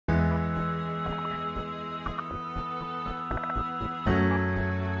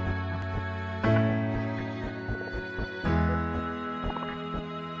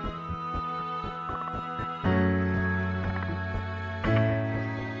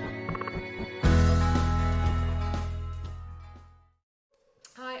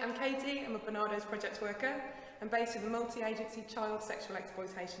Katie, I'm a Barnardo's project worker. I'm based in the multi-agency child sexual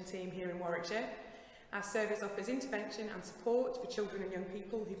exploitation team here in Warwickshire. Our service offers intervention and support for children and young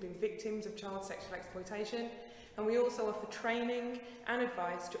people who've been victims of child sexual exploitation, and we also offer training and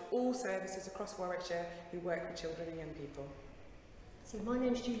advice to all services across Warwickshire who work with children and young people. So my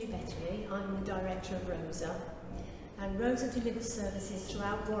name's Julie Bettery, I'm the Director of RoSA, and RoSA delivers services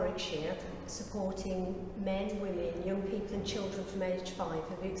throughout Warwickshire supporting men, women, young people and children from age 5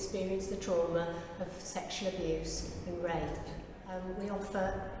 who have experienced the trauma of sexual abuse and rape. We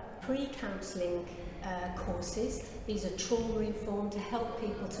offer pre-counselling courses. These are trauma-informed to help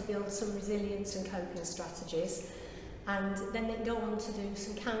people to build some resilience and coping strategies, and then they go on to do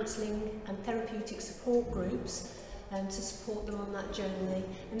some counselling and therapeutic support groups to support them on that journey.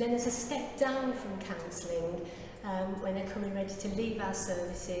 And then as a step down from counselling, when they're coming ready to leave our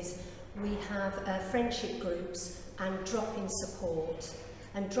services, we have friendship groups and drop-in support.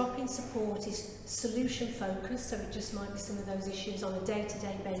 And drop-in support is solution focused, so it just might be some of those issues on a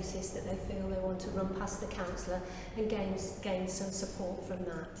day-to-day basis that they feel they want to run past the counsellor and gain some support from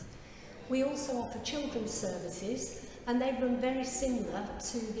that. We also offer children's services, and they run very similar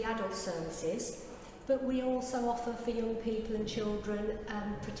to the adult services, but we also offer for young people and children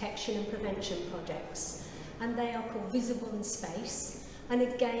protection and prevention projects, and they are called Visible in Space. And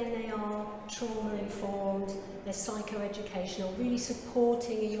again, they are trauma-informed, they're psychoeducational, really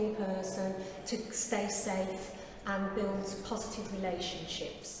supporting a young person to stay safe and build positive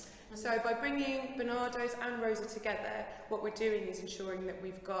relationships. So by bringing Barnardo's and RoSA together, what we're doing is ensuring that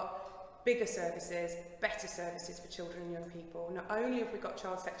we've got bigger services, better services for children and young people. Not only have we got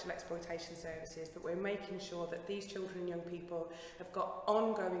child sexual exploitation services, but we're making sure that these children and young people have got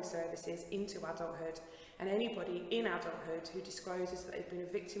ongoing services into adulthood. And anybody in adulthood who discloses that they've been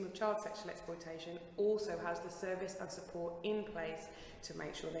a victim of child sexual exploitation also has the service and support in place to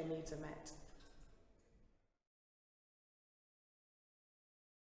make sure their needs are met.